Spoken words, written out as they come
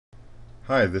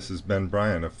Hi, this is Ben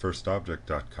Bryan of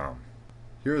firstobject.com.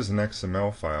 Here is an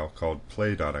XML file called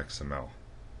play.xml.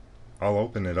 I'll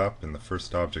open it up in the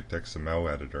firstobject XML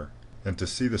editor, and to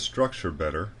see the structure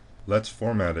better, let's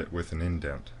format it with an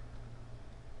indent.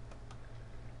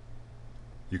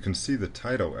 You can see the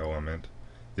title element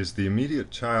is the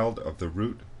immediate child of the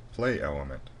root play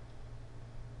element.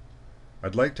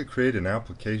 I'd like to create an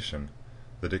application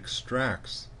that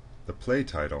extracts the play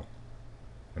title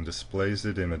and displays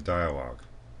it in a dialog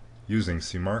using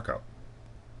CMarkup.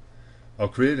 I'll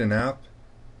create an app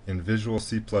in Visual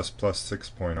C++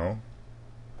 6.0,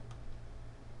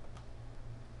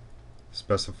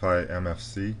 specify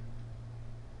MFC,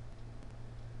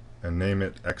 and name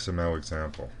it XML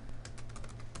example.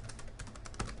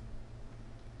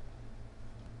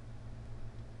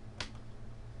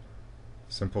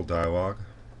 Simple dialog.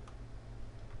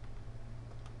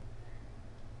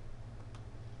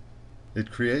 It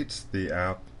creates the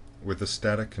app with a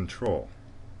static control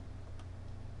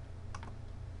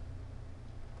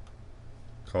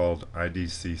called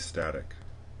IDC static.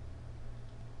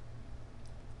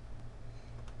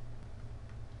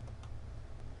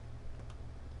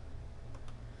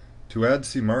 To add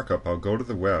CMarkup, I'll go to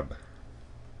the web,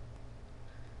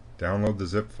 download the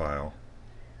zip file,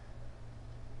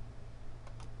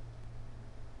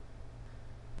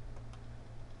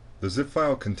 the zip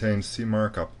file contains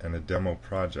CMarkup and a demo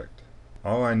project.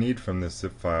 All I need from this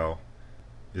zip file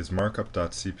is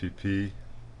markup.cpp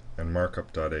and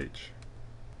markup.h.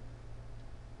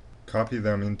 Copy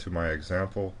them into my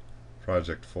example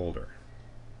project folder.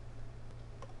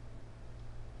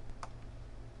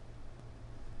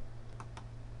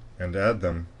 And add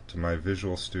them to my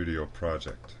Visual Studio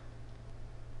project.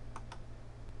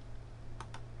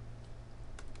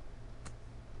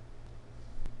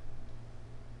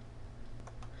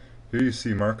 Here you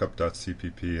see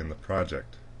markup.cpp in the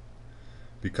project.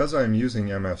 Because I am using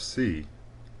MFC,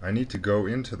 I need to go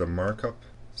into the markup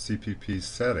CPP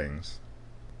settings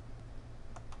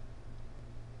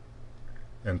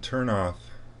and turn off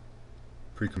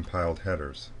precompiled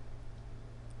headers.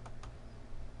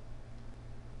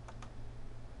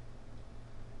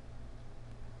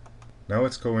 Now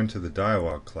let's go into the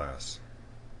dialog class.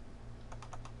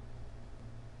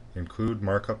 Include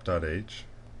markup.h,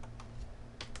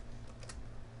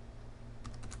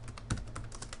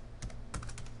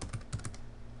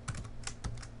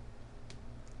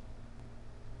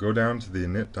 go down to the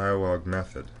init dialog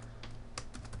method.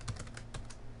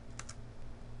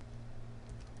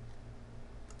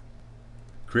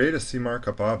 Create a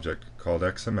CMarkup object called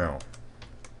XML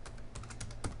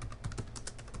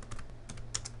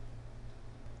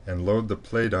and load the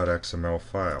play.xml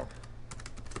file.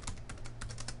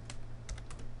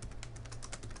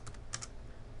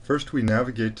 First we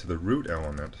navigate to the root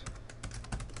element,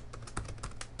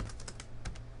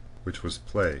 which was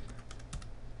play.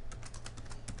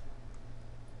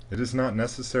 It is not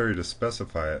necessary to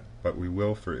specify it, but we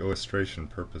will for illustration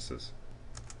purposes.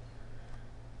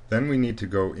 Then we need to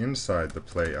go inside the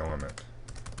play element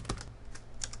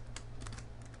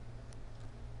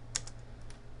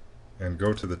and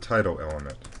go to the title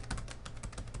element.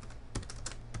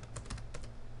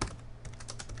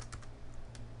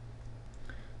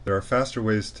 There are faster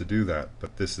ways to do that,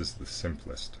 but this is the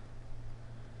simplest.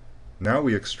 Now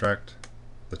we extract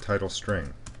the title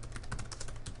string.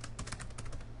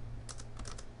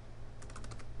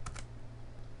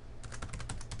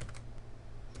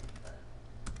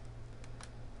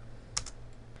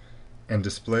 And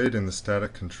display it in the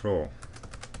static control.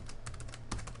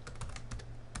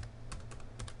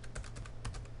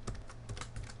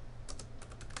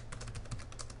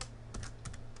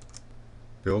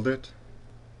 Build it,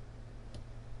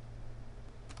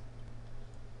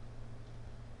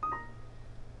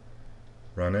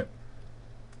 run it,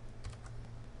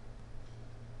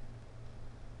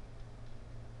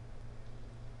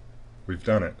 we've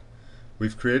done it.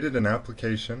 We've created an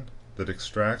application that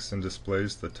extracts and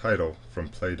displays the title from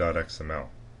play.xml.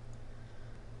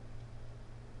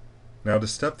 Now to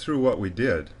step through what we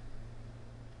did,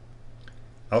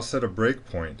 I'll set a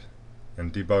breakpoint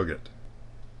and debug it.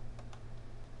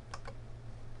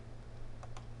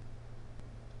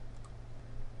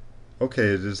 Okay,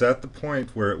 it is at the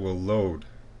point where it will load.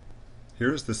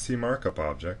 Here is the CMarkup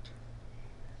object.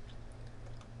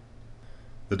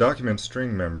 The document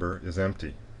string member is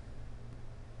empty.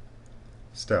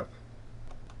 Step.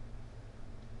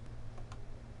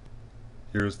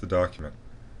 Here is the document.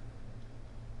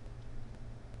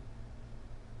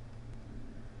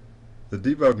 The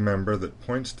debug member that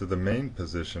points to the main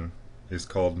position is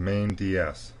called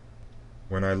main.ds.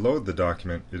 When I load the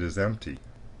document, it is empty.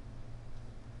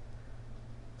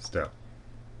 step.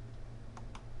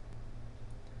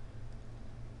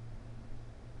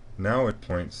 Now it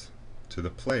points to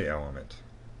the play element.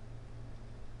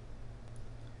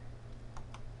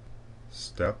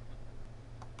 Step.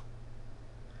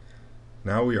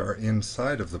 Now we are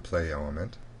inside of the play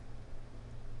element,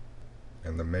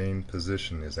 and the main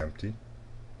position is empty.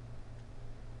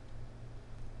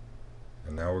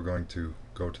 And now we're going to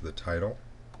go to the title,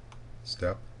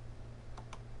 step.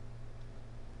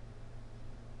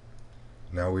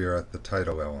 Now we are at the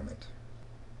title element.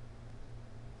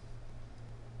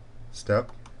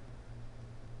 Step.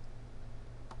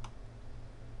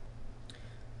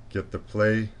 Get the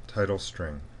play title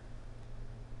string.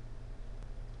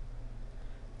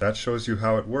 That shows you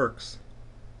how it works.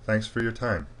 Thanks for your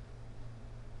time.